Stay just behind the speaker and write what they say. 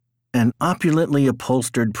An opulently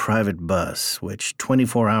upholstered private bus, which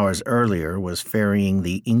 24 hours earlier was ferrying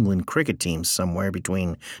the England cricket team somewhere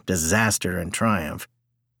between disaster and triumph,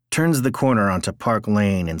 turns the corner onto Park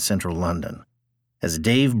Lane in central London, as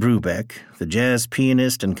Dave Brubeck, the jazz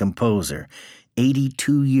pianist and composer,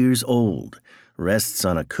 82 years old, rests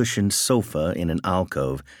on a cushioned sofa in an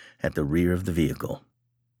alcove at the rear of the vehicle.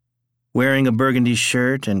 Wearing a burgundy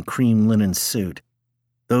shirt and cream linen suit,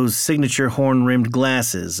 those signature horn-rimmed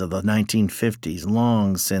glasses of the 1950s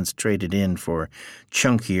long since traded in for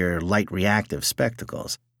chunkier, light-reactive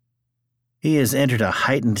spectacles, he has entered a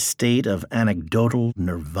heightened state of anecdotal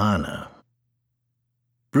nirvana.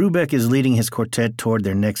 Brubeck is leading his quartet toward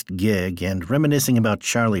their next gig and reminiscing about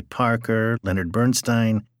Charlie Parker, Leonard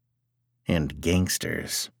Bernstein, and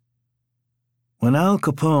gangsters. When Al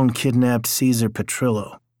Capone kidnapped Caesar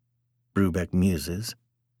Petrillo, Brubeck muses,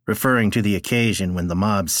 referring to the occasion when the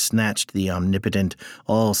mob snatched the omnipotent,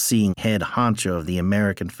 all-seeing head honcho of the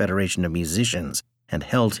American Federation of Musicians and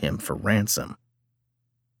held him for ransom.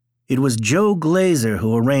 It was Joe Glaser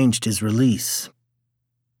who arranged his release.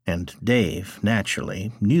 And Dave,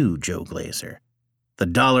 naturally, knew Joe Glaser, the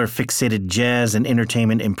dollar-fixated jazz and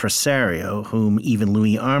entertainment impresario whom even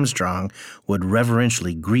Louis Armstrong would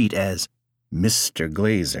reverentially greet as Mr.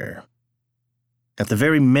 Glaser. At the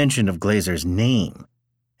very mention of Glaser's name,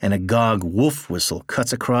 an agog wolf whistle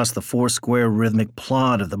cuts across the four-square rhythmic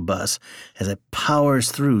plod of the bus as it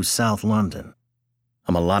powers through South London,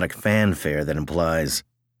 a melodic fanfare that implies,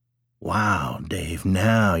 "Wow, Dave,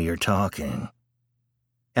 now you're talking."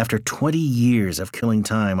 After 20 years of killing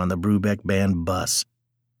time on the Brubeck Band bus,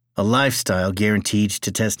 a lifestyle guaranteed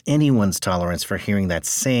to test anyone's tolerance for hearing that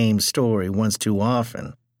same story once too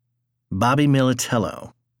often, Bobby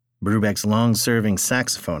Militello, Brubeck's long-serving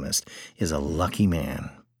saxophonist, is a lucky man.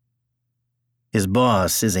 His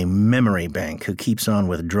boss is a memory bank who keeps on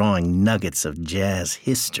withdrawing nuggets of jazz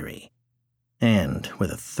history, and, with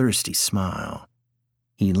a thirsty smile,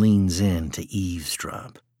 he leans in to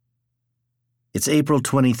eavesdrop. It's April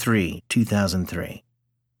 23, 2003.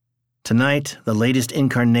 Tonight, the latest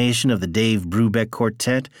incarnation of the Dave Brubeck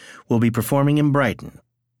Quartet will be performing in Brighton,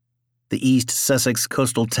 the East Sussex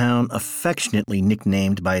coastal town affectionately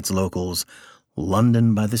nicknamed by its locals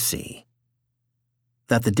London by the Sea.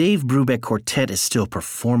 That the Dave Brubeck Quartet is still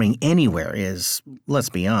performing anywhere is, let's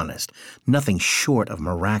be honest, nothing short of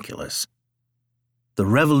miraculous. The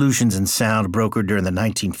revolutions in sound brokered during the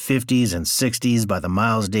 1950s and 60s by the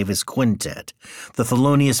Miles Davis Quintet, the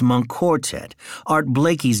Thelonious Monk Quartet, Art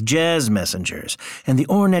Blakey's Jazz Messengers, and the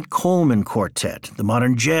Ornette Coleman Quartet, the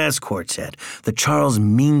Modern Jazz Quartet, the Charles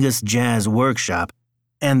Mingus Jazz Workshop,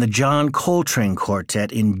 and the John Coltrane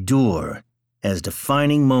Quartet endure as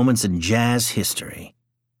defining moments in jazz history.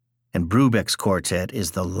 And Brubeck's quartet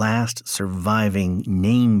is the last surviving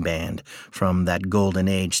name band from that golden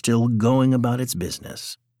age still going about its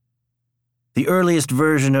business. The earliest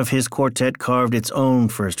version of his quartet carved its own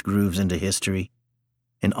first grooves into history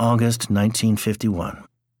in August 1951,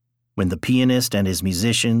 when the pianist and his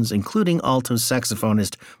musicians, including alto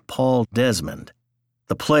saxophonist Paul Desmond,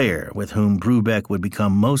 the player with whom Brubeck would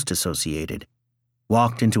become most associated,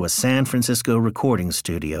 walked into a San Francisco recording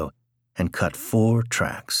studio and cut 4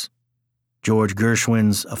 tracks. George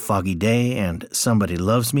Gershwin's A Foggy Day and Somebody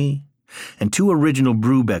Loves Me, and 2 original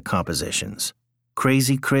Brubeck compositions,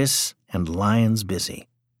 Crazy Chris and Lions Busy.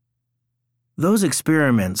 Those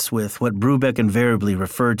experiments with what Brubeck invariably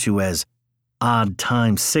referred to as odd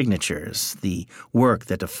time signatures, the work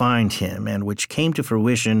that defined him and which came to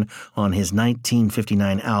fruition on his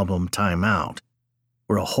 1959 album Time Out,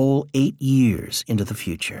 were a whole 8 years into the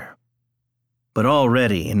future. But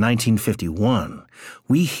already in 1951,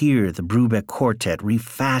 we hear the Brubeck Quartet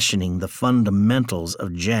refashioning the fundamentals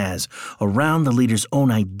of jazz around the leader's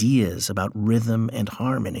own ideas about rhythm and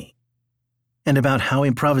harmony, and about how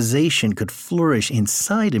improvisation could flourish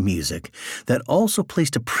inside a music that also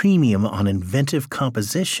placed a premium on inventive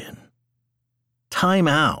composition. Time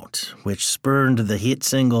Out, which spurned the hit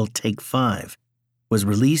single Take 5, was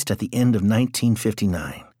released at the end of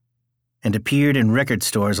 1959. And appeared in record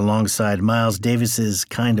stores alongside Miles Davis's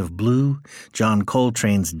Kind of Blue, John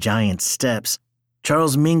Coltrane's Giant Steps,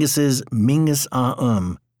 Charles Mingus's Mingus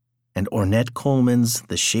and Ornette Coleman's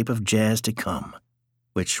The Shape of Jazz to Come,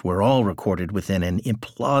 which were all recorded within an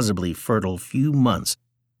implausibly fertile few months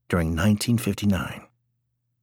during 1959.